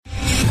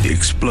The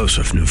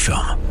explosive new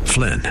film,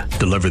 Flynn,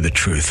 deliver the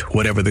truth,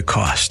 whatever the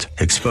cost.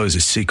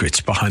 Exposes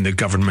secrets behind the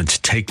government's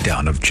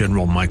takedown of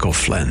General Michael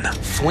Flynn.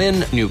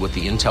 Flynn knew what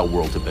the intel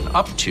world had been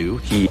up to.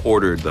 He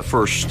ordered the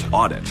first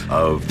audit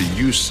of the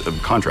use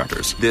of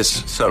contractors.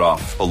 This set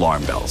off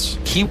alarm bells.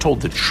 He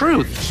told the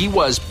truth. He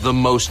was the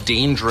most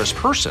dangerous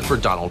person for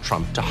Donald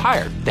Trump to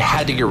hire. They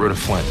had to get rid of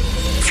Flynn.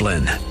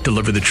 Flynn,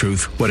 deliver the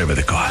truth, whatever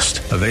the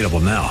cost. Available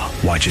now.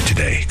 Watch it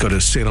today. Go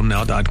to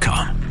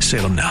salemnow.com.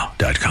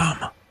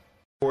 salemnow.com.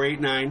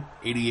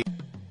 489-88.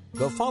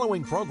 The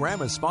following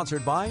program is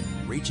sponsored by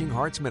Reaching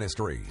Hearts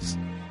Ministries.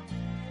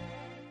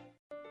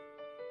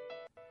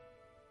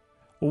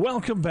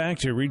 Welcome back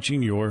to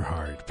Reaching Your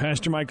Heart.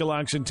 Pastor Michael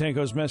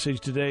Oxentenko's message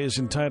today is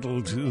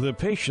entitled The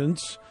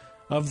Patience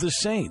of the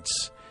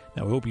Saints.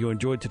 Now, I hope you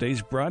enjoyed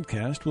today's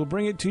broadcast. We'll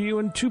bring it to you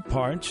in two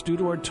parts due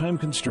to our time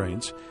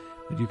constraints.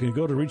 But you can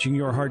go to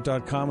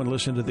reachingyourheart.com and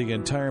listen to the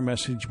entire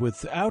message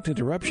without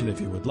interruption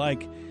if you would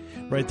like,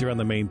 right there on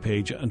the main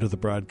page under the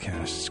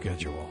broadcast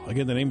schedule.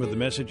 Again, the name of the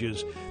message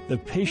is The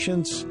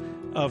Patience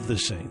of the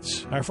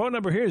Saints. Our phone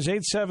number here is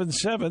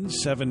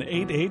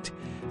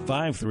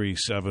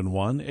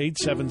 877-788-5371,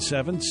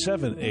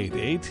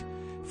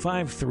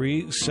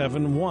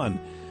 877-788-5371.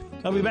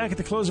 I'll be back at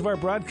the close of our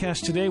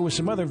broadcast today with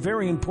some other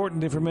very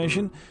important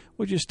information.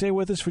 Would you stay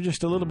with us for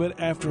just a little bit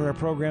after our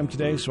program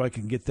today so I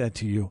can get that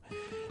to you?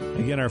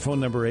 Again, our phone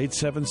number,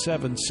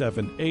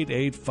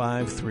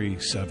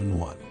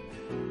 877-788-5371.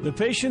 The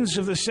Patience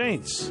of the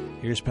Saints.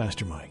 Here's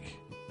Pastor Mike.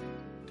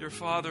 Dear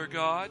Father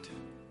God,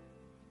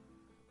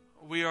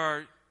 we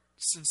are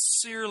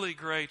sincerely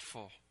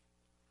grateful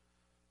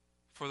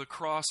for the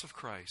cross of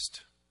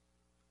Christ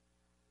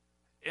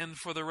and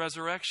for the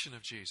resurrection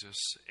of Jesus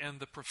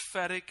and the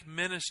prophetic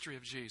ministry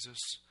of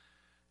Jesus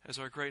as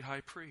our great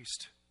high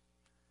priest.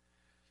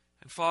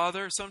 And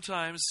Father,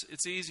 sometimes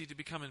it's easy to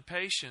become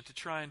impatient, to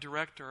try and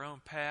direct our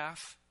own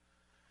path,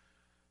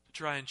 to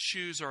try and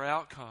choose our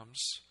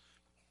outcomes,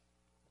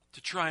 to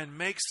try and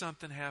make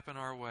something happen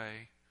our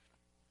way.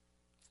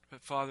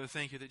 But Father,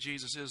 thank you that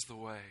Jesus is the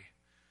way,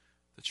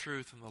 the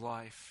truth, and the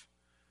life,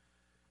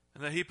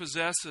 and that He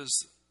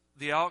possesses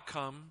the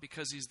outcome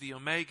because He's the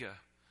Omega,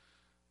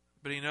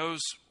 but He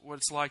knows what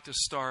it's like to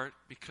start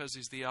because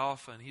He's the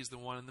Alpha, and He's the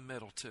one in the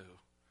middle too,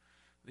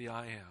 the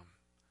I Am.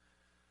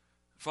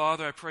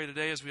 Father, I pray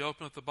today as we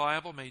open up the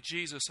Bible, may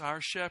Jesus,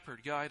 our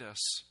shepherd, guide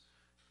us,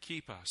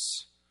 keep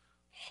us,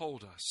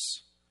 hold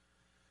us.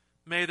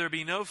 May there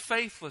be no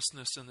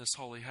faithlessness in this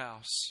holy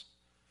house.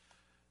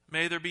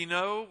 May there be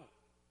no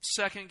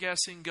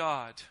second-guessing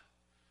God,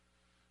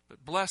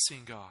 but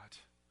blessing God,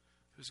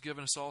 who's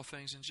given us all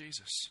things in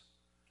Jesus.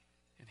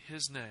 In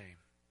His name,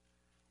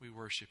 we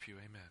worship you.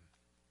 Amen.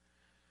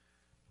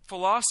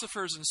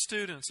 Philosophers and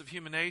students of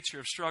human nature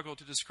have struggled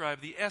to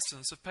describe the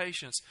essence of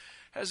patience.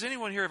 Has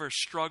anyone here ever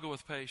struggled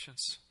with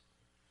patience?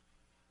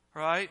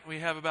 Right? We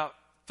have about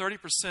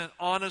 30%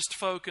 honest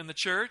folk in the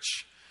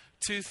church,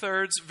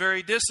 2/3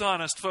 very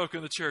dishonest folk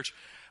in the church.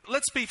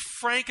 Let's be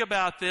frank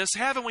about this.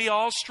 Haven't we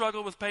all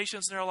struggled with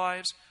patience in our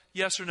lives?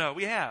 Yes or no?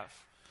 We have.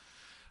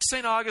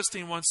 St.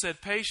 Augustine once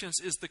said, patience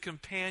is the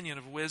companion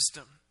of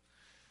wisdom.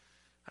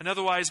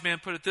 Another wise man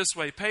put it this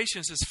way,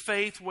 patience is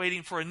faith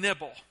waiting for a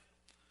nibble.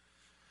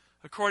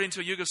 According to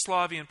a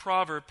Yugoslavian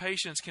proverb,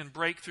 patience can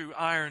break through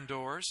iron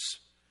doors.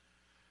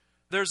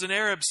 There's an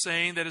Arab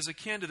saying that is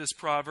akin to this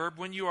proverb,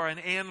 when you are an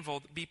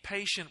anvil, be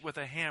patient with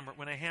a hammer,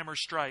 when a hammer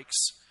strikes.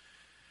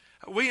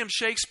 William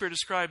Shakespeare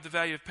described the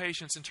value of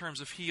patience in terms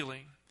of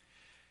healing.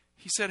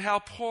 He said, how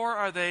poor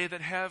are they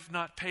that have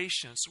not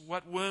patience?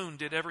 What wound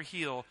did ever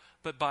heal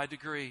but by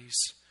degrees?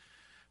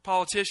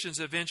 Politicians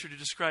have ventured to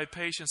describe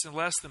patience in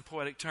less than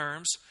poetic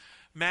terms.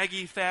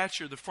 Maggie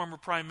Thatcher, the former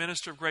Prime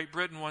Minister of Great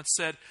Britain, once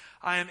said,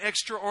 I am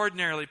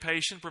extraordinarily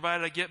patient,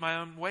 provided I get my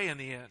own way in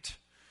the end.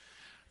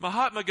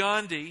 Mahatma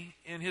Gandhi,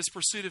 in his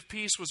Pursuit of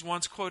Peace, was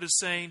once quoted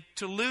saying,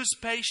 to lose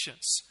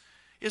patience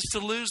is to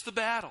lose the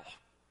battle.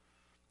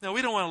 Now,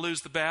 we don't want to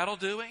lose the battle,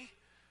 do we?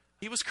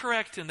 He was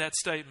correct in that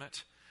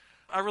statement.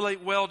 I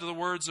relate well to the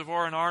words of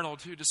Orrin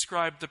Arnold, who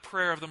described the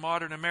prayer of the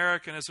modern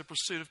American as a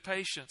pursuit of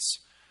patience.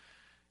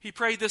 He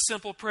prayed this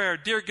simple prayer,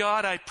 Dear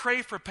God, I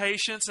pray for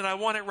patience and I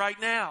want it right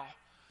now.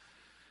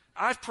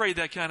 I've prayed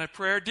that kind of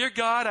prayer. Dear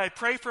God, I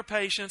pray for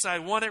patience. I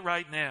want it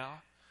right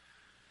now.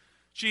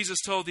 Jesus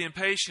told the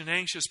impatient,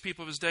 anxious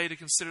people of His day to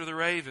consider the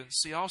ravens.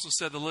 He also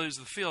said the lilies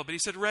of the field, but He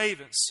said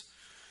ravens.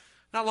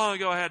 Not long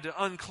ago, I had to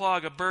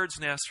unclog a bird's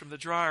nest from the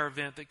dryer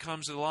vent that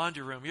comes to the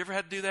laundry room. You ever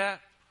had to do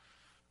that?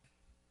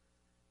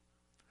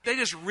 They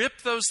just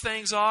rip those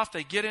things off.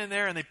 They get in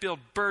there and they build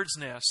bird's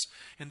nests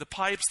in the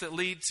pipes that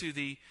lead to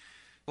the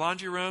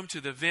laundry room,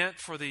 to the vent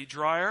for the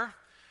dryer.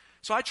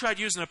 So I tried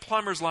using a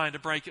plumber's line to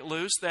break it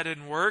loose. That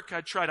didn't work. I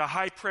tried a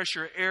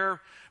high-pressure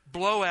air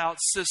blowout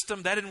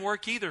system. That didn't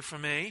work either for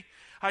me.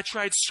 I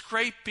tried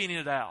scraping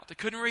it out. I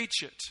couldn't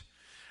reach it.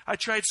 I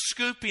tried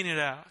scooping it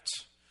out.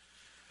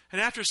 And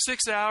after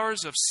 6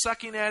 hours of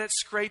sucking at it,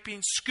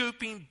 scraping,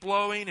 scooping,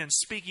 blowing, and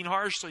speaking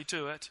harshly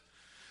to it,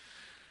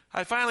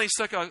 I finally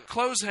stuck a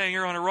clothes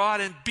hanger on a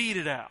rod and beat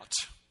it out.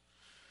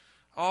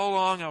 All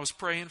along I was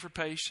praying for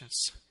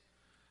patience.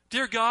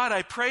 Dear God,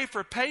 I pray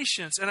for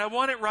patience, and I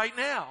want it right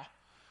now.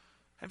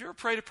 Have you ever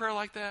prayed a prayer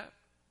like that?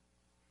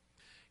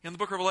 In the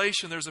book of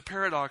Revelation, there's a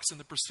paradox in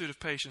the pursuit of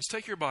patience.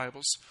 Take your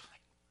Bibles.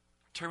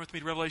 Turn with me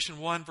to Revelation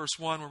 1, verse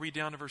 1. We'll read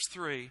down to verse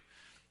 3,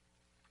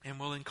 and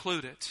we'll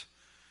include it.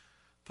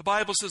 The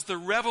Bible says, the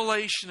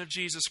revelation of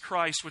Jesus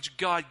Christ, which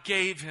God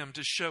gave him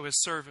to show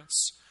his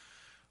servants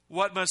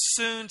what must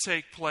soon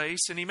take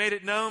place, and he made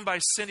it known by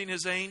sending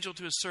his angel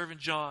to his servant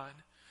John,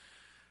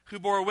 who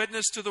bore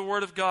witness to the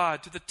word of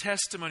God, to the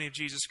testimony of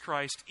Jesus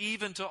Christ,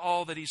 even to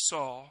all that he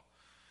saw.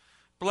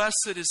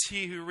 Blessed is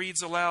he who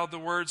reads aloud the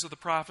words of the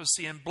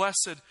prophecy, and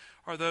blessed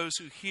are those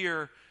who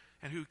hear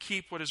and who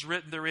keep what is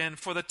written therein,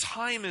 for the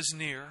time is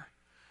near.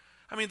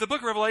 The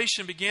book of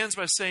Revelation begins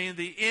by saying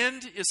the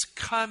end is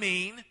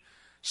coming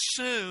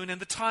soon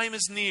and the time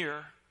is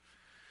near.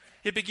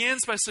 It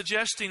begins by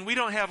suggesting we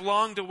don't have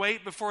long to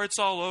wait before it's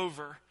all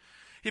over.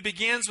 It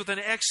begins with an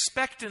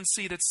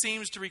expectancy that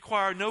seems to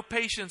require no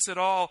patience at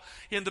all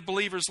in the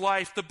believer's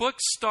life. The book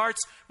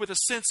starts with a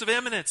sense of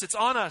imminence. It's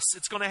on us.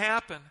 It's going to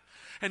happen.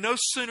 And no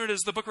sooner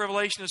does the book of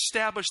Revelation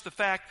establish the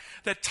fact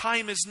that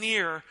time is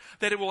near,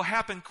 that it will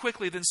happen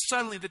quickly, than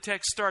suddenly the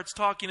text starts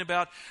talking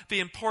about the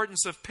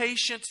importance of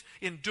patient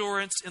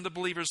endurance in the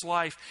believer's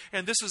life.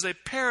 And this is a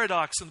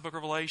paradox in the book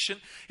of Revelation.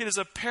 It is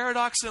a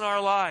paradox in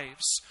our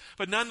lives,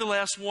 but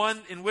nonetheless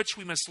one in which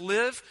we must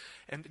live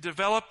and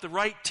develop the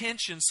right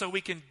tension so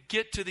we can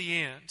get to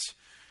the end.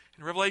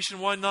 In Revelation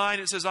 1:9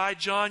 it says, I,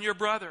 John, your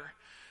brother,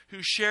 who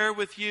share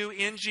with you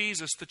in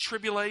Jesus the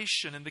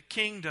tribulation and the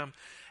kingdom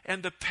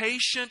and the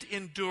patient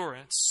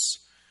endurance,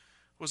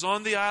 was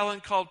on the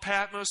island called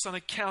Patmos on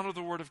account of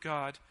the word of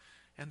God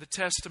and the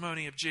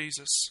testimony of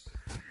Jesus.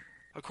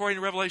 According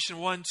to Revelation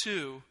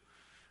 1:2,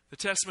 the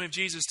testimony of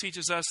Jesus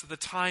teaches us that the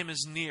time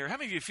is near. How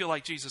many of you feel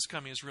like Jesus'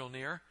 coming is real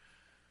near?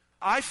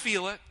 I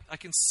feel it. I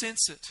can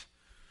sense it.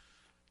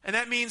 And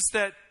that means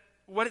that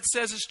what it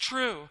says is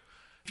true.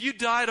 If you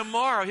die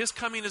tomorrow, his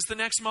coming is the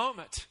next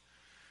moment.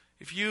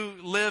 If you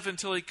live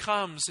until he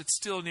comes, it's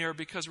still near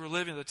because we're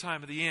living at the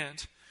time of the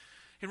end.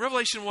 In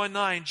Revelation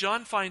 1:9,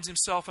 John finds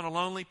himself in a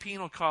lonely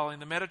penal colony in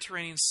the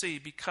Mediterranean Sea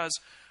because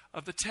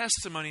of the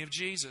testimony of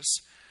Jesus.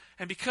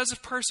 And because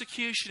of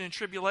persecution and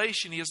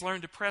tribulation, he has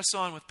learned to press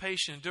on with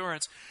patient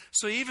endurance.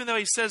 So even though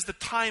he says the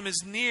time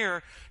is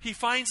near, he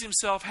finds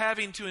himself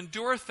having to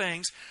endure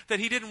things that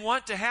he didn't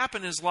want to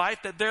happen in his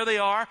life, that there they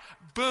are,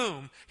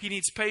 boom, he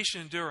needs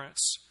patient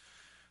endurance.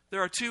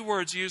 There are two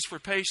words used for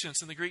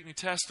patience in the Greek New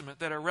Testament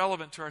that are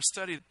relevant to our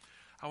study.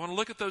 I want to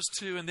look at those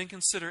two and then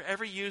consider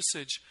every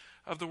usage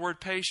of the word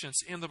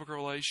patience in the book of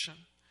Revelation.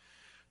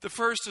 The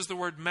first is the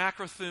word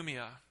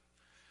macrothumia.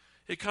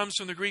 It comes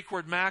from the Greek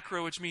word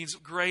macro, which means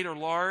great or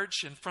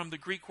large, and from the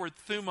Greek word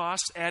thumos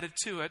added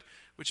to it,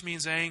 which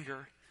means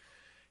anger.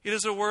 It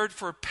is a word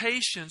for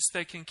patience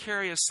that can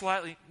carry a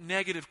slightly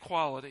negative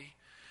quality.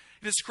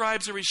 It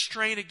describes a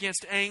restraint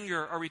against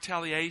anger or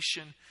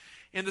retaliation.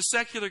 In the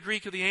secular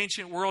Greek of the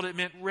ancient world, it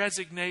meant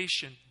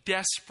resignation,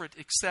 desperate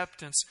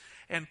acceptance,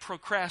 and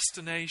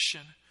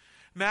procrastination.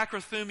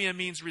 Macrothumia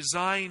means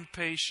resigned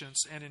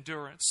patience and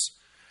endurance.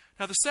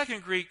 Now, the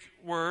second Greek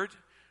word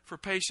for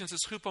patience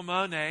is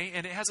hupomone,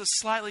 and it has a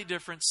slightly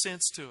different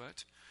sense to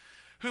it.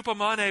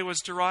 Hupomone was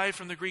derived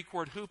from the Greek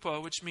word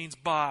hupo, which means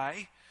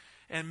by,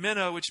 and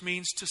meno, which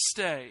means to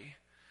stay.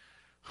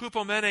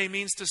 Hupomene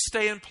means to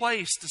stay in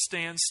place, to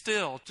stand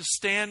still, to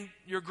stand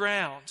your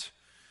ground.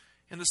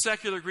 In the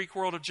secular Greek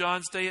world of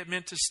John's day, it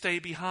meant to stay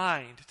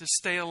behind, to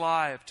stay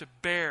alive, to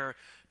bear,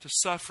 to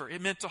suffer.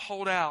 It meant to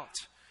hold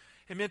out.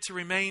 It meant to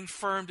remain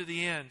firm to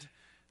the end.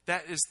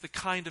 That is the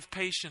kind of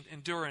patient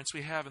endurance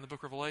we have in the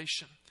book of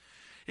Revelation.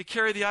 It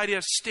carried the idea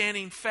of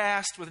standing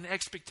fast with an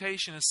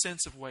expectation, a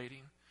sense of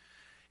waiting.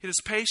 It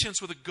is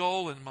patience with a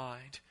goal in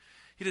mind.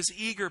 It is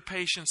eager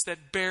patience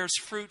that bears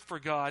fruit for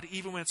God,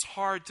 even when it's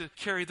hard to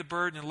carry the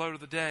burden and load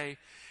of the day.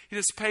 It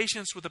is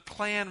patience with a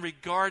plan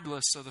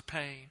regardless of the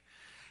pain.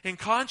 In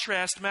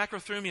contrast,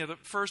 macrothumia, the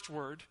first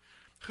word,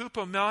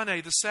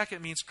 hupomone, the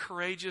second, means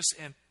courageous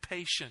and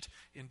patient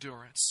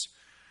endurance.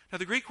 Now,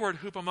 the Greek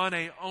word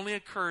hupomone only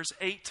occurs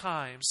 8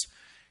 times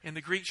in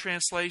the Greek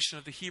translation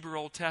of the Hebrew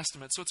Old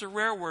Testament. So it's a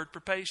rare word for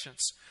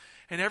patience.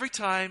 And every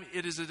time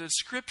it is a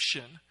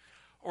description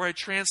or a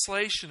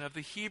translation of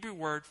the Hebrew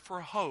word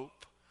for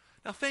hope.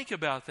 Now think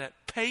about that.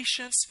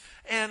 Patience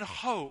and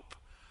hope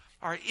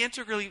are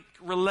integrally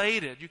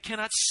related. You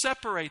cannot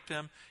separate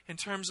them in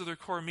terms of their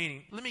core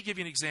meaning. Let me give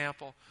you an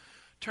example.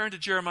 Turn to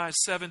Jeremiah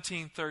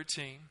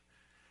 17:13.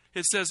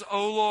 It says,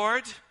 O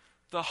Lord,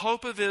 the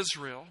hope of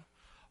Israel,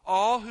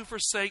 all who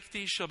forsake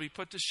thee shall be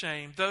put to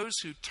shame. Those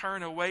who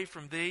turn away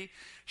from thee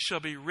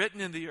shall be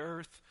written in the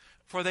earth,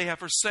 for they have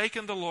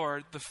forsaken the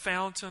Lord, the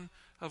fountain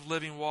of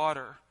living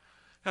water.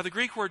 Now, the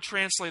Greek word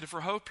translated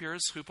for hope here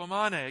is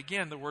hupomone.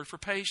 Again, the word for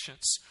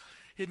patience.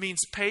 It means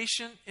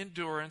patient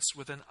endurance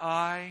with an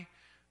eye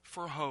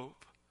for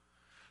hope.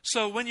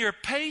 So when you're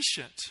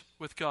patient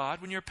with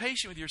God, when you're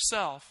patient with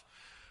yourself,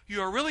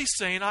 you are really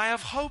saying, I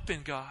have hope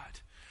in God.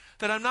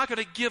 that I'm not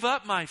going to give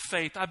up my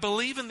faith. I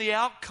believe in the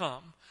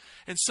outcome.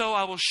 And so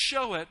I will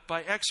show it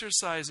by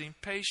exercising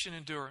patient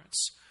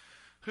endurance.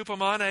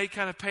 Hupomone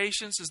kind of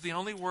patience is the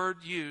only word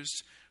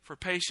used for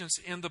patience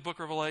in the book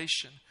of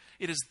Revelation.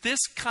 It is this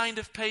kind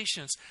of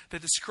patience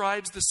that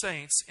describes the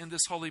saints in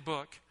this holy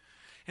book.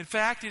 In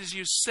fact, it is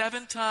used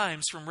 7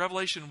 times from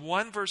Revelation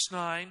 1 verse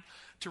 9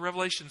 to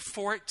Revelation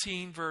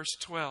 14 verse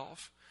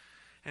 12.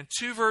 And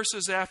 2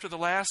 verses after the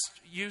last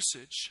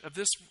usage of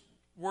this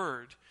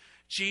word,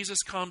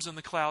 Jesus comes in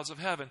the clouds of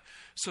heaven.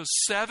 So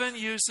 7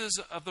 uses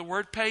of the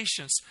word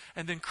patience,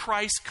 and then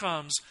Christ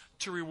comes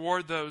to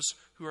reward those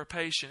who are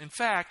patient. In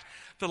fact,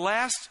 the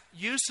last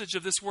usage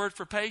of this word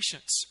for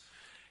patience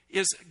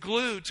is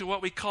glued to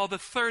what we call the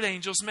third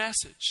angel's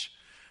message.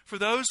 For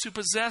those who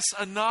possess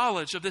a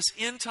knowledge of this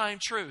end-time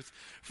truth,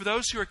 for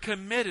those who are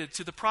committed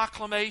to the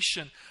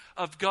proclamation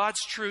of God's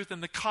truth in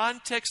the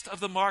context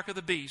of the mark of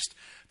the beast,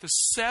 the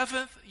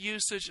 7th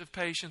usage of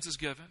patience is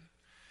given.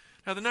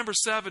 Now, the number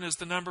 7 is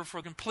the number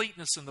for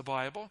completeness in the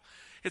Bible.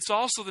 It's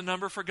also the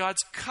number for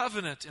God's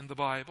covenant in the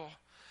Bible.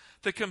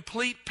 The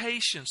complete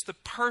patience, the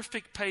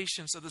perfect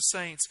patience of the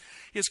saints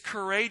is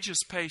courageous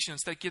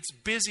patience that gets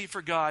busy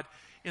for God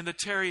in the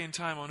tarrying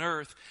time on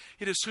earth.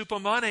 It is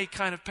hupomone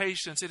kind of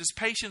patience. It is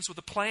patience with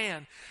a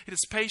plan. It is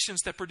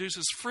patience that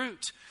produces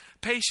fruit.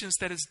 Patience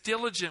that is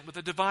diligent with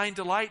a divine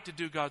delight to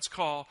do God's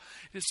call.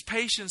 It is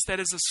patience that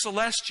is a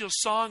celestial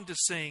song to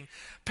sing.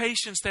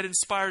 Patience that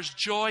inspires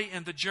joy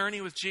in the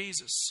journey with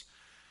Jesus.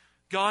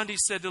 Gandhi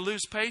said to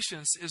lose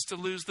patience is to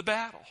lose the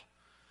battle.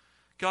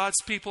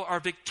 God's people are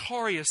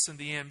victorious in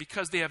the end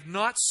because they have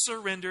not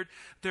surrendered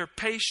their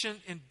patient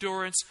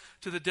endurance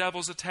to the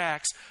devil's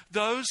attacks.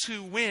 Those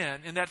who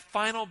win in that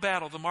final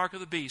battle, the mark of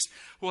the beast,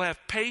 will have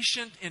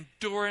patient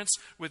endurance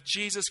with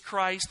Jesus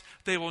Christ.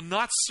 They will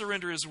not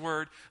surrender His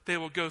word. They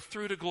will go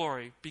through to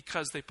glory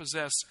because they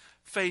possess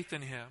faith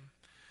in Him.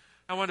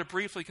 I want to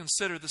briefly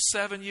consider the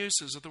 7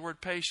 uses of the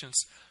word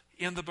patience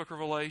in the book of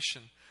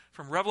Revelation.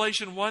 From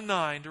Revelation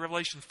 1:9 to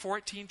Revelation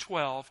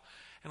 14:12,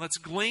 and let's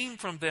glean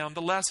from them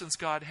the lessons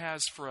God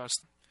has for us.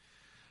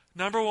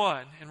 Number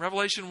 1, in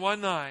Revelation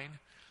 1:9,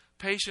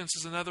 patience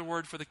is another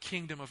word for the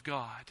kingdom of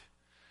God.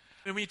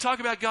 And when you talk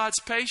about God's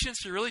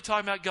patience, you're really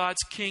talking about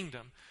God's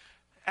kingdom.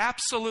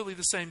 Absolutely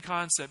the same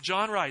concept.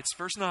 John writes,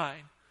 verse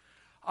 9,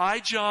 I,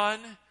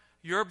 John,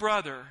 your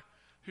brother,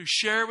 who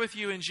share with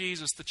you in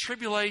Jesus the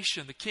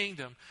tribulation, the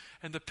kingdom,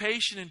 and the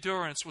patient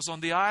endurance, was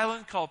on the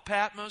island called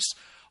Patmos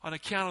on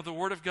account of the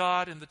word of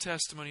God and the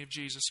testimony of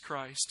Jesus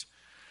Christ.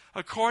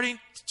 According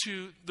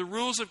to the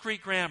rules of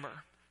Greek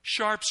grammar,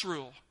 Sharp's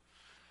rule,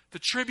 the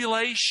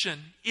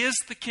tribulation is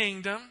the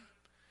kingdom,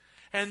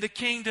 and the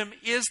kingdom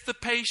is the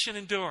patient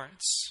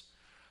endurance.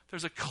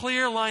 There's a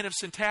clear line of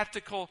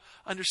syntactical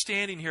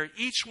understanding here.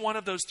 Each one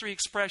of those 3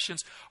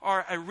 expressions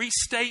are a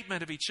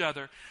restatement of each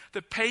other.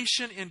 The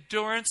patient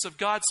endurance of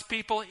God's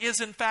people is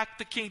in fact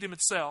the kingdom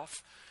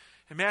itself.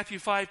 In Matthew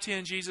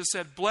 5:10, Jesus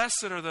said,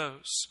 Blessed are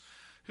those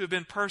who have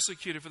been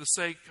persecuted for the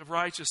sake of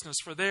righteousness,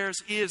 for theirs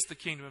is the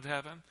kingdom of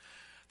heaven.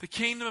 The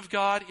kingdom of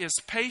God is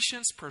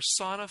patience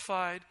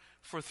personified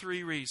for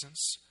 3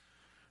 reasons.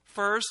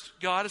 First,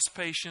 God is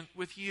patient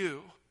with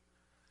you.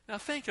 Now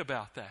think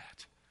about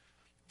that.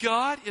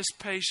 God is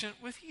patient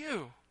with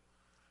you.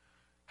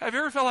 Have you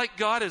ever felt like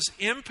God is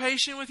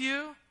impatient with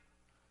you?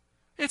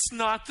 It's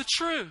not the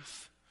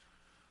truth.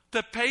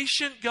 The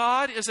patient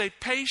God is a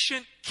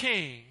patient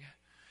king.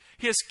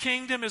 His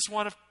kingdom is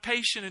one of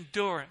patient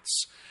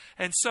endurance.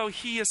 And so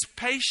He is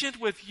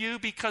patient with you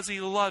because He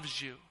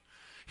loves you.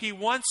 He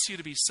wants you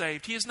to be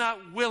saved. He is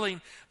not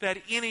willing that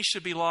any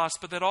should be lost,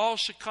 but that all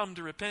should come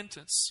to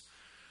repentance.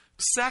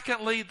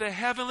 Secondly, the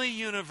heavenly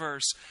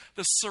universe,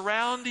 the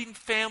surrounding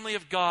family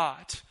of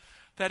God,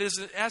 that is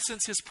in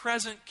essence His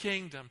present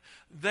kingdom,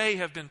 they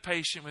have been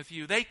patient with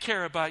you. They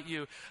care about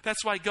you.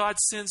 That's why God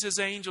sends His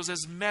angels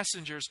as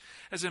messengers,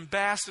 as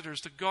ambassadors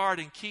to guard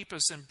and keep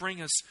us and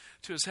bring us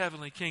to His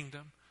heavenly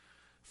kingdom.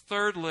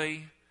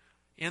 Thirdly,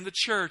 in the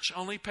church,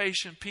 only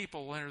patient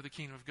people will enter the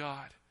kingdom of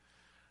God.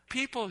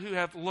 People who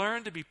have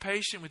learned to be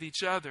patient with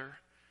each other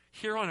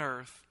here on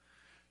earth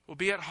will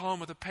be at home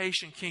with a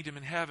patient kingdom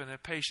in heaven, a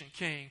patient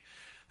king.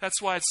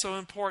 That's why it's so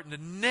important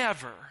to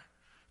never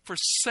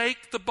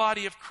forsake the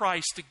body of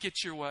Christ to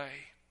get your way.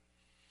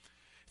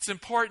 It's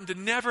important to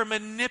never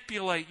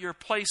manipulate your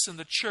place in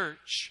the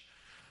church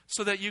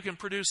so that you can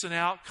produce an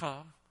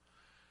outcome.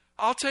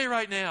 I'll tell you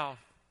right now,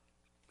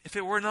 if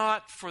it were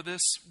not for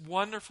this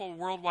wonderful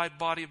worldwide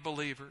body of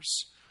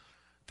believers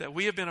that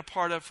we have been a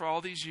part of for all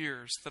these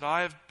years, that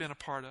I have been a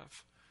part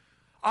of,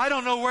 I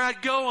don't know where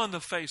I'd go on the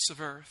face of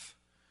earth.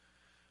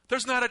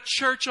 There's not a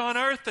church on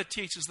earth that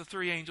teaches the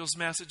 3 angels'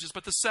 messages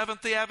but the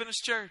Seventh-day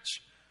Adventist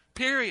Church.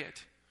 Period.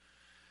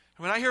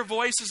 And when I hear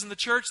voices in the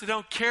church that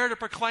don't care to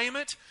proclaim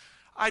it,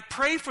 I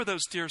pray for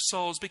those dear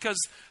souls, because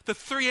the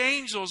 3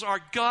 angels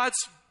are God's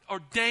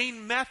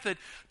ordained method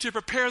to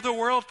prepare the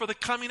world for the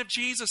coming of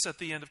Jesus at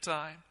the end of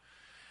time.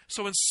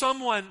 So when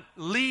someone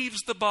leaves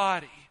the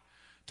body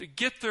to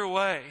get their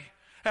way,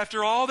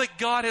 after all that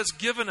God has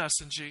given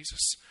us in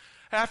Jesus,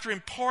 after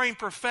pouring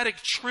prophetic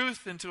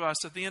truth into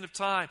us at the end of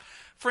time.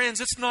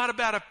 Friends, it's not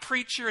about a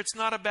preacher, it's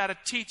not about a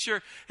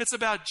teacher, it's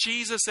about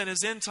Jesus and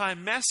his end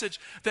time message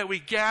that we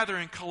gather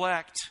and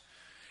collect.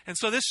 And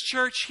so this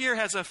church here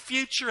has a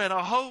future and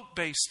a hope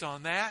based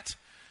on that.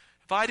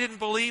 If I didn't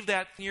believe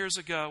that years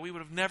ago, we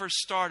would have never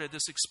started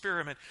this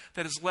experiment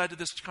that has led to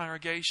this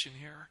congregation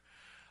here.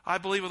 I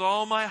believe with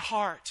all my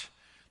heart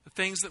the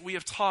things that we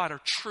have taught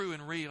are true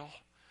and real.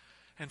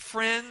 And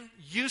friend,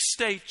 you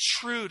stay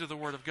true to the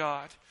Word of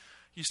God.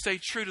 You stay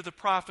true to the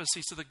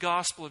prophecies, to the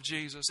gospel of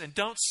Jesus. And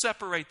don't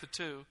separate the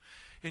two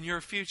in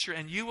your future.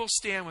 And you will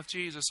stand with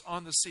Jesus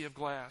on the sea of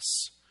glass.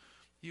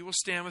 You will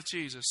stand with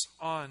Jesus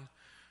on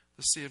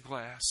the sea of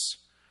glass.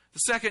 The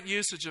second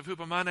usage of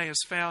hupomone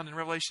is found in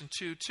Revelation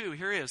 2:2.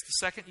 Here is the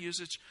second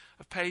usage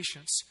of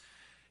patience.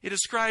 It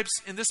describes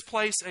in this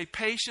place a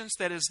patience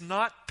that is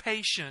not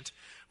patient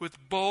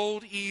with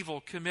bold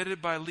evil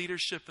committed by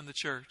leadership in the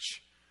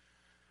church.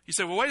 You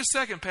say, well, wait a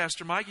second,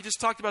 Pastor Mike. You just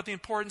talked about the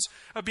importance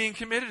of being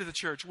committed to the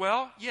church.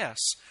 Well, yes.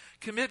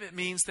 Commitment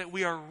means that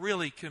we are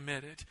really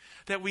committed,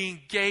 that we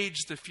engage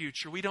the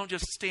future. We don't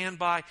just stand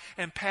by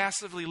and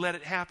passively let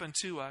it happen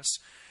to us.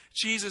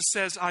 Jesus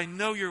says, I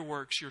know your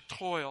works, your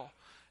toil,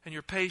 and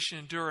your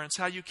patient endurance,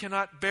 how you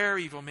cannot bear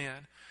evil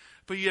men.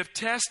 But you have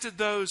tested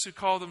those who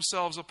call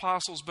themselves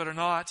apostles but are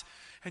not,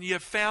 and you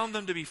have found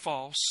them to be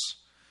false.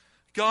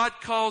 God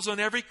calls on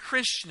every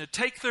Christian to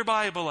take their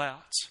Bible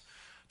out,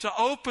 to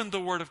open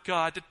the Word of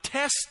God, to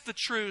test the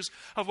truths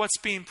of what's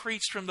being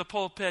preached from the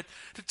pulpit,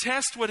 to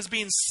test what is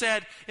being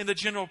said in the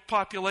general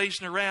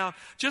population around.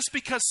 Just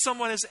because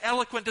someone is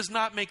eloquent does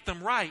not make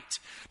them right,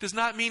 does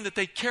not mean that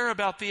they care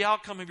about the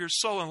outcome of your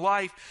soul and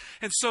life.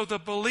 And so the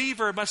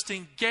believer must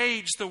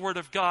engage the Word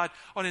of God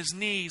on his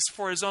knees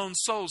for his own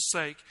soul's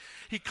sake.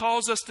 He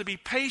calls us to be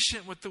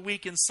patient with the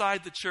weak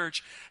inside the church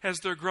as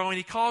they're growing.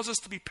 He calls us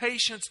to be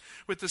patient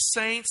with the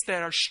saints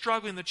that are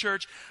struggling in the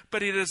church.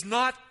 But He does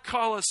not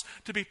call us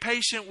to be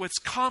patient with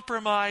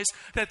compromise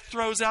that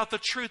throws out the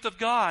truth of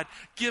God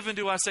given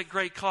to us at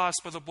great cost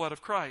by the blood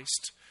of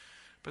Christ.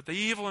 But the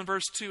evil in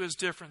verse 2 is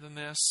different than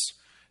this.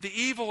 The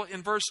evil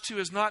in verse 2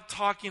 is not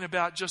talking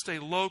about just a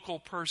local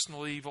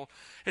personal evil.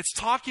 It's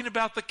talking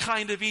about the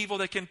kind of evil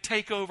that can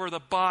take over the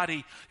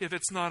body if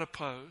it's not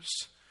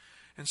opposed.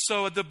 And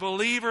so the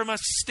believer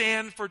must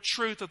stand for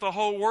truth that the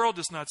whole world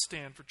does not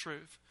stand for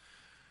truth.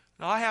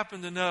 Now, I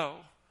happen to know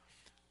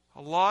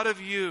a lot of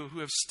you who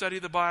have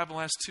studied the Bible the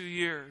last 2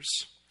 years,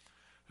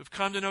 who've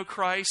come to know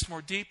Christ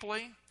more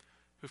deeply,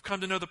 who've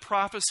come to know the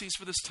prophecies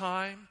for this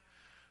time,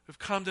 who've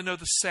come to know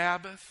the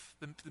Sabbath,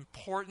 the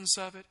importance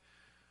of it,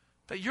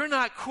 that you're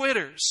not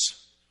quitters.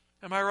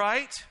 Am I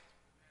right?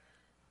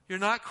 You're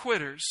not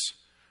quitters.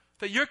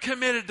 That you're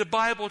committed to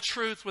Bible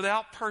truth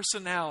without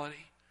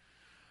personality.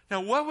 Now,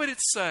 what would it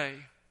say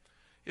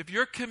if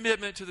your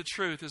commitment to the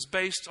truth is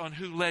based on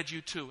who led you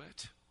to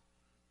it?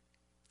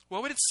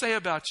 What would it say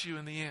about you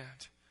in the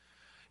end?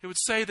 It would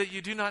say that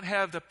you do not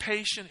have the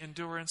patient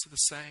endurance of the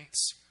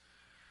saints.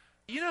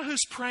 You know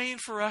who's praying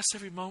for us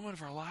every moment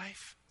of our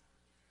life?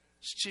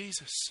 It's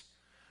Jesus.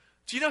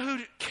 Do you know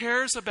who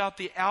cares about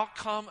the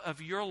outcome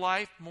of your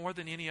life more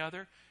than any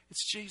other?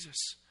 It's Jesus.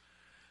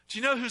 Do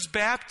you know whose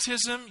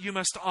baptism you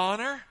must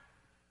honor?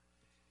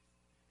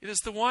 It is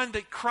the one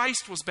that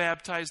Christ was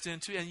baptized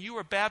into, and you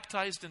were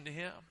baptized into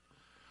Him.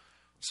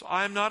 So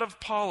I am not of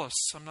Apollos.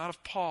 I'm not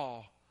of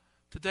Paul.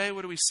 Today,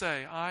 what do we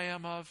say? I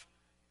am of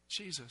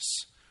Jesus.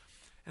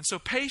 And so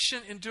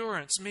patient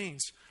endurance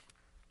means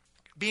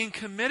being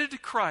committed to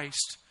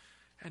Christ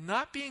and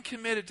not being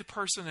committed to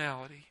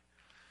personality.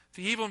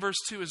 The evil in verse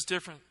 2 is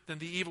different than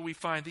the evil we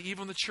find. The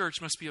evil in the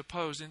church must be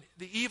opposed. And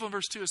the evil in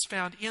verse 2 is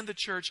found in the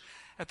church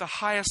at the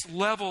highest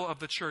level of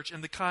the church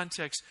in the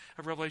context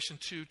of Revelation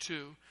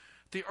 2:2.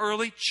 The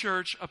early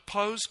church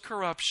opposed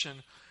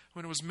corruption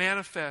when it was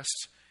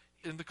manifest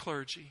in the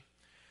clergy.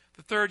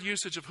 The third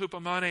usage of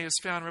hupomone is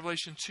found in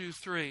Revelation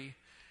 2:3.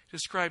 It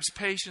describes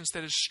patience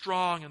that is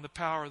strong in the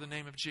power of the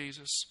name of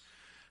Jesus.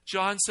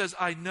 John says,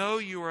 I know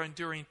you are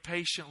enduring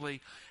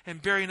patiently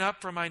and bearing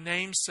up for my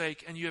name's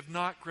sake, and you have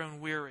not grown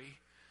weary.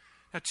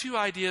 Now, two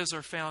ideas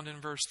are found in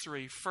verse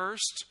 3.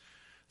 First,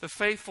 the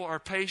faithful are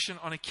patient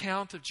on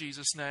account of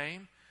Jesus'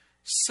 name.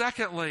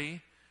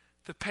 Secondly,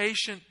 the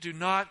patient do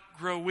not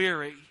grow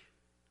weary.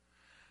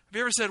 Have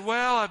you ever said,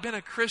 well, I've been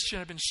a Christian,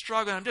 I've been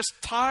struggling, I'm just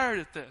tired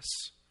at this.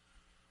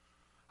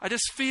 I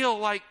just feel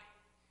like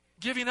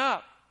giving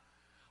up.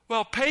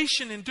 Well,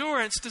 patient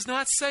endurance does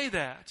not say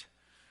that.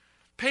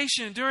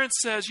 Patient endurance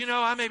says,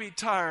 I may be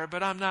tired,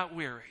 but I'm not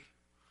weary.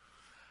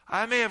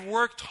 I may have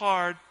worked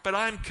hard, but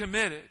I'm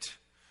committed.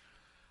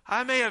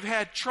 I may have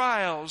had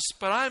trials,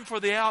 but I'm for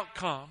the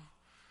outcome.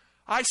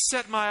 I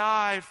set my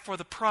eye for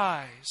the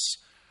prize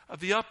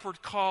of the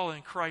upward call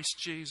in Christ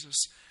Jesus.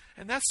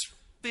 And that's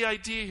the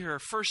idea here.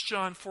 1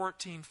 John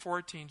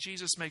 14:14,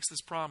 Jesus makes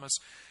this promise.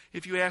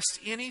 If you ask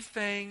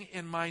anything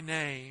in my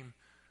name,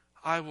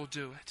 I will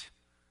do it.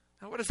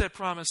 Now, what does that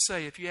promise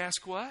say? If you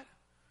ask what?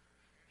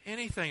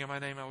 Anything in my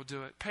name, I will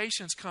do it.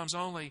 Patience comes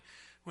only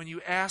when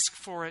you ask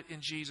for it in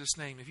Jesus'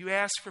 name. If you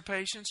ask for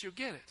patience, you'll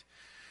get it.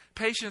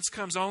 Patience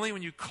comes only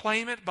when you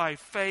claim it by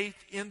faith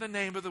in the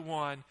name of the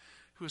one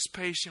who is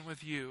patient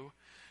with you.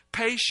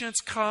 Patience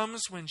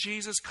comes when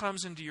Jesus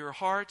comes into your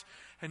heart,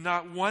 and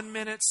not 1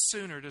 minute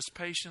sooner does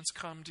patience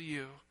come to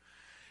you.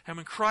 And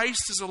when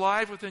Christ is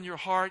alive within your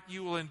heart,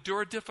 you will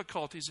endure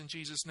difficulties in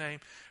Jesus' name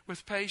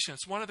with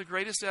patience. One of the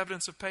greatest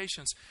evidence of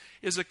patience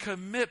is a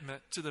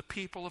commitment to the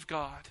people of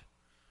God.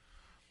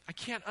 I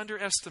can't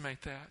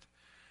underestimate that.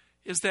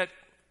 Is that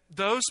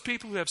those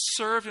people who have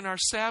served in our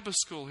Sabbath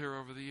school here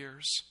over the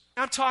years.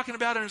 I'm talking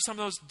about under some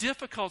of those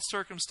difficult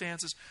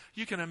circumstances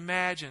you can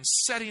imagine,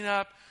 setting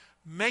up,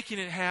 making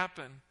it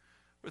happen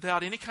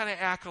without any kind of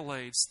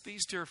accolades.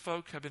 These dear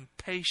folk have been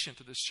patient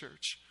to this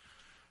church.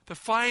 The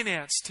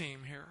finance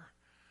team here.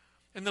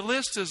 And the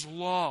list is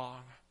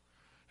long.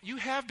 You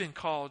have been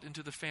called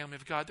into the family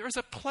of God. There is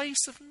a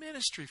place of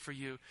ministry for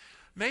you.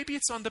 Maybe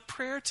it's on the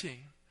prayer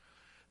team.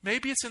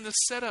 Maybe it's in the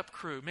setup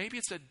crew. Maybe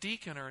it's a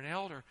deacon or an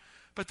elder.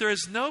 But there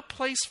is no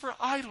place for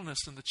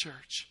idleness in the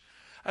church.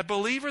 A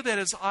believer that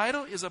is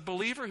idle is a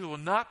believer who will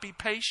not be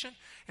patient.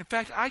 In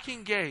fact, I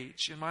can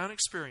gauge in my own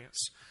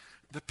experience,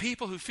 the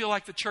people who feel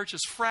like the church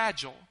is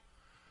fragile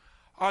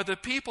are the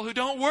people who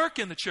don't work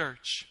in the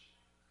church.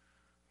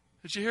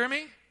 Did you hear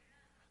me?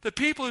 The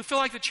people who feel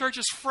like the church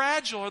is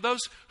fragile are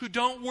those who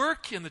don't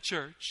work in the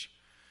church.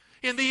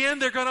 In the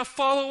end, they're going to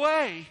fall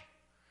away.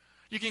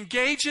 You can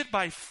gauge it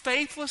by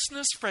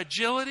faithlessness,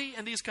 fragility,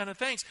 and these kind of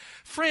things.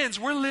 Friends,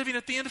 we're living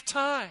at the end of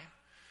time.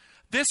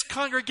 This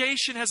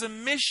congregation has a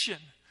mission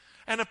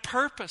and a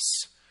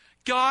purpose.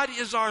 God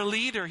is our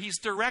leader. He's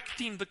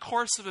directing the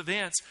course of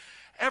events.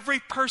 Every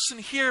person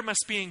here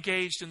must be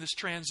engaged in this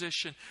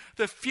transition.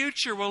 The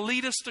future will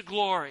lead us to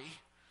glory.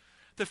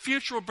 The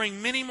future will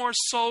bring many more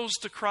souls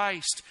to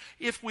Christ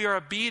if we are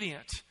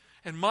obedient.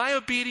 And my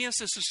obedience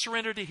is to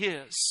surrender to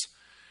His,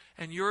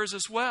 and yours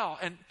as well.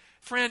 And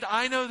friend,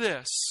 I know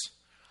this,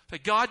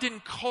 that God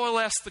didn't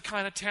coalesce the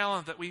kind of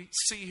talent that we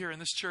see here in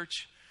this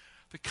church,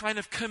 the kind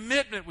of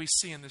commitment we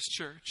see in this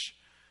church,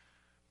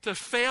 to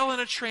fail in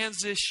a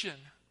transition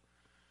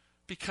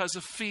because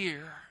of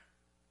fear.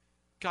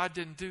 God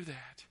didn't do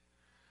that.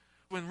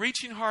 When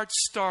Reaching Hearts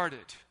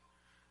started,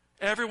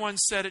 everyone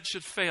said it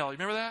should fail. You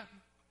remember that?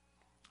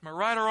 Am I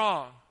right or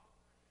wrong?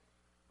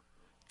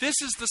 This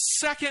is the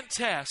second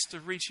test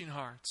of Reaching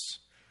Hearts.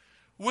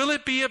 Will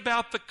it be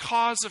about the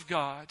cause of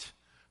God,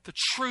 the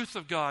truth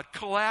of God,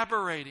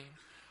 collaborating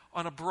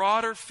on a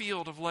broader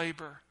field of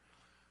labor?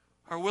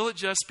 Or will it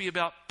just be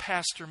about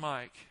Pastor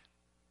Mike?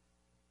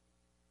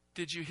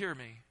 Did you hear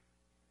me?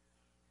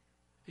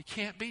 It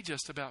can't be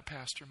just about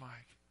Pastor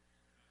Mike.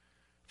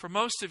 For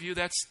most of you,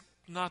 that's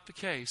not the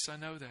case. I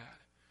know that.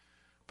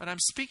 But I'm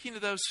speaking to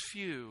those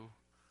few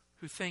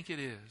who think it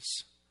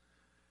is.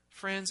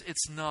 Friends,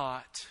 it's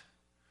not.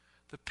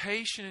 The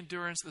patient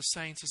endurance of the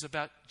saints is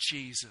about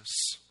Jesus.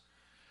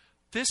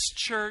 This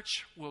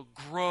church will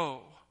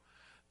grow.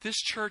 This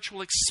church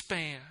will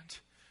expand.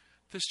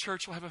 This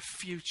church will have a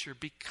future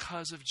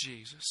because of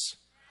Jesus.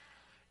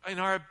 In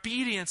our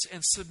obedience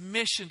and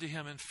submission to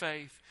Him in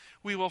faith,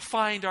 we will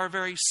find our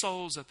very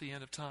souls at the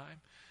end of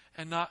time,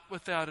 and not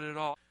without it at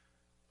all.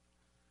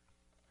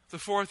 The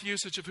fourth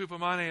usage of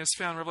hupomone is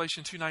found in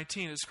Revelation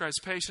 2:19. It describes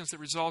patience that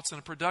results in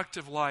a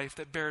productive life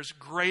that bears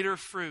greater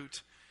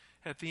fruit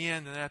at the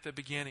end than at the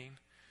beginning.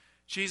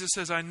 Jesus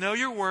says, I know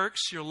your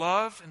works, your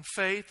love and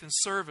faith and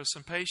service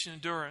and patient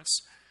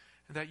endurance,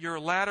 and that your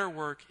latter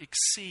work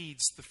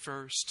exceeds the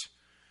first.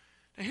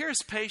 Now here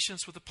is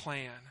patience with a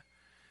plan.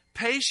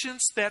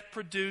 Patience that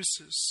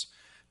produces.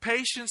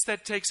 Patience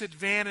that takes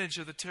advantage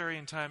of the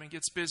tarrying time and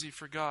gets busy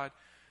for God.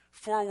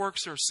 4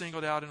 works are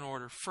singled out in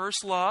order.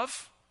 First,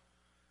 love.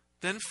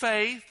 Then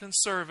faith and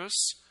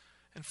service.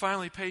 And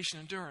finally,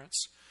 patient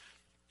endurance.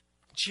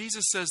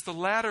 Jesus says the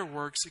latter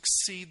works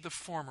exceed the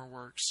former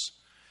works.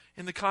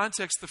 In the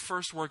context, the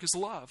first work is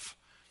love.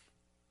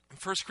 In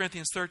 1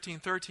 Corinthians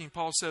 13:13,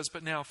 Paul says,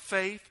 but now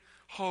faith,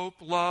 hope,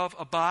 love,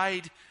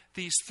 abide,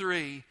 these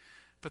 3.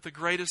 But the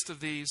greatest of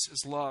these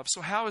is love.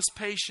 So how is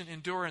patient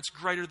endurance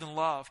greater than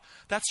love?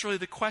 That's really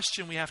the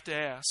question we have to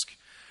ask.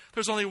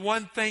 There's only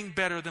one thing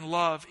better than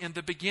love in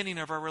the beginning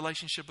of our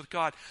relationship with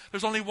God.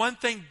 There's only one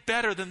thing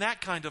better than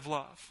that kind of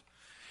love.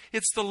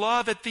 It's the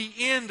love at the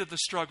end of the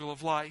struggle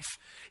of life.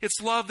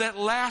 It's love that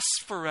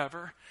lasts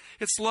forever.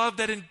 It's love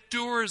that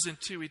endures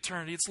into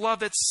eternity. It's love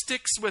that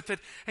sticks with it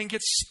and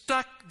gets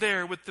stuck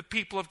there with the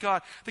people of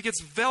God, that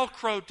gets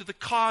velcroed to the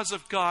cause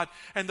of God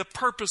and the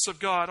purpose of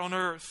God on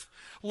earth.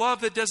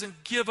 Love that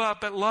doesn't give up,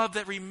 but love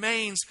that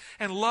remains,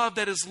 and love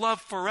that is love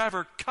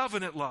forever,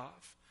 covenant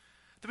love.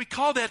 We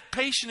call that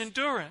patient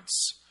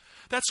endurance.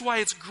 That's why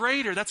it's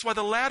greater. That's why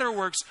the latter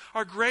works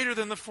are greater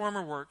than the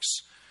former works.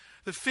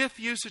 The fifth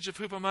usage of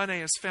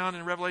hupomone is found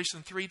in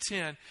Revelation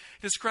 3:10.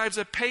 It describes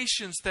a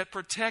patience that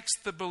protects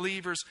the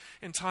believers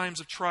in times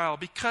of trial.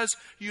 Because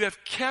you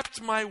have kept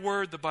my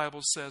word, the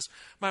Bible says,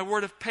 my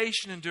word of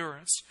patient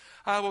endurance,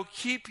 I will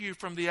keep you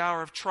from the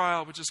hour of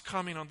trial which is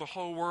coming on the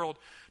whole world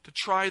to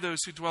try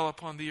those who dwell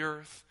upon the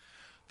earth.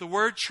 The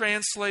word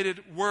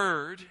translated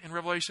word in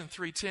Revelation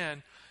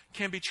 3:10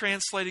 can be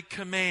translated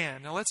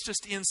command. Now let's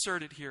just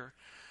insert it here.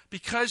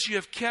 Because you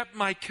have kept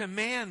my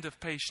command of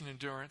patient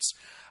endurance,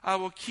 I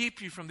will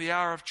keep you from the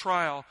hour of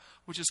trial,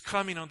 which is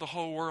coming on the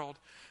whole world.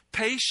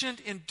 Patient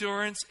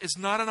endurance is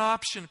not an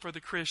option for the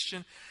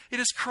Christian.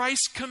 It is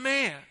Christ's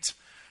command.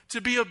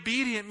 To be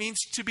obedient means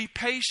to be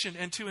patient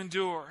and to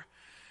endure.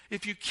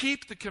 If you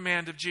keep the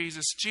command of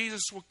Jesus,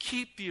 Jesus will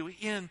keep you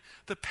in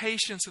the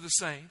patience of the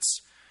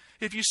saints.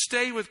 If you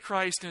stay with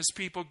Christ and His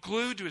people,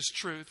 glued to His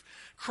truth,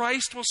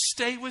 Christ will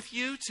stay with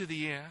you to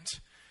the end.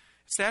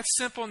 It's that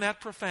simple and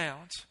that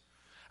profound.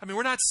 I mean,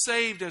 we're not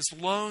saved as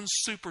lone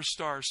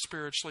superstars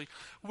spiritually.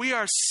 We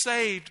are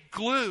saved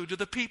glued to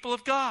the people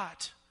of God,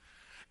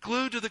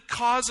 glued to the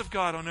cause of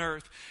God on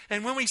earth.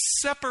 And when we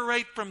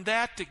separate from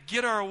that to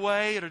get our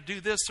way or to do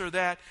this or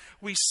that,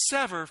 we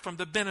sever from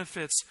the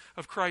benefits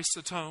of Christ's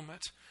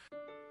atonement.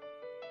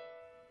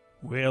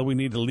 Well, we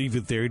need to leave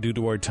it there due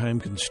to our time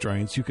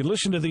constraints. You can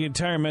listen to the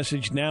entire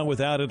message now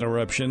without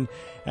interruption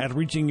at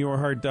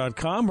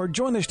reachingyourheart.com, or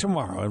join us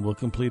tomorrow and we'll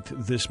complete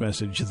this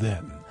message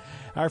then.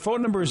 Our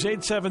phone number is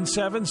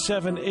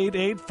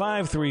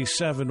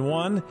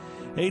 877-788-5371,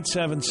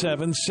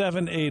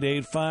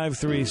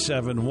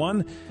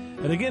 877-788-5371.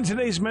 And again,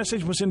 today's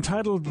message was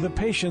entitled, The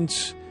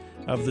Patience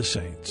of the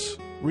Saints.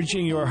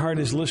 Reaching Your Heart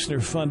is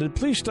listener-funded.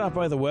 Please stop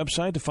by the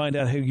website to find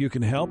out how you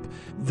can help.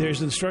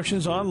 There's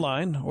instructions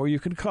online, or you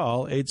can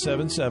call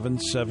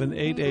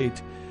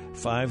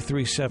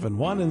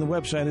 877-788-5371, and the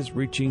website is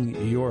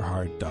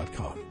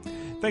reachingyourheart.com.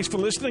 Thanks for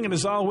listening, and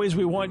as always,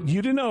 we want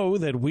you to know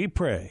that we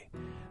pray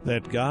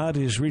that God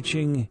is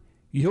reaching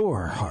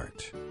your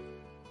heart.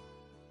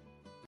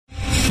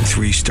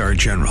 3-star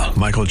General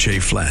Michael J.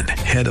 Flynn,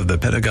 head of the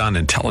Pentagon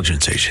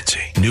Intelligence Agency,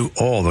 knew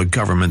all the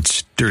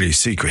government's dirty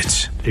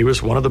secrets. He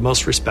was one of the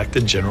most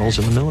respected generals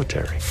in the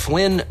military.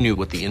 Flynn knew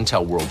what the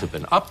intel world had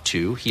been up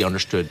to. He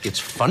understood its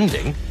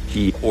funding.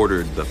 He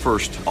ordered the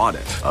first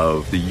audit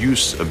of the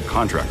use of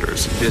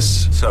contractors.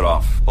 This set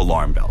off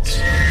alarm bells.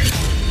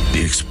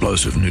 The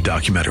explosive new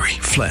documentary,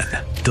 Flynn,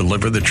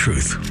 Deliver the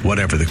Truth,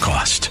 Whatever the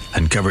Cost,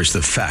 uncovers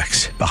the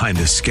facts behind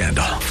this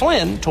scandal.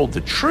 Flynn told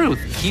the truth.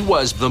 He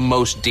was the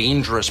most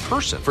dangerous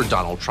person for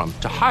Donald Trump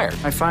to hire.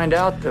 I find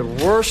out the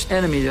worst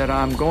enemy that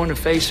I'm going to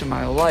face in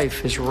my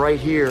life is right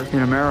here in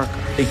America.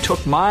 They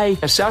took my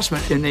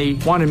assessment and they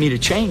wanted me to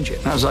change it.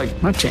 And I was like,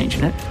 I'm not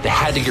changing it. They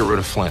had to get rid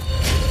of Flynn.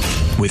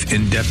 With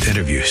in-depth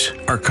interviews,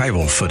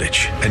 archival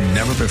footage, and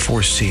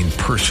never-before-seen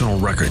personal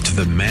records of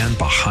the man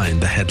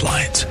behind the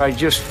headlines. I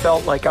just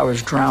felt like I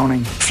was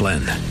drowning.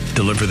 Flynn,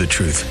 Deliver the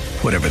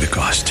Truth, Whatever the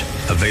Cost.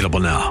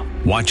 Available now.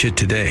 Watch it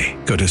today.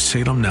 Go to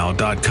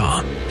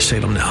salemnow.com.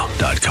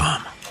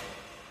 salemnow.com.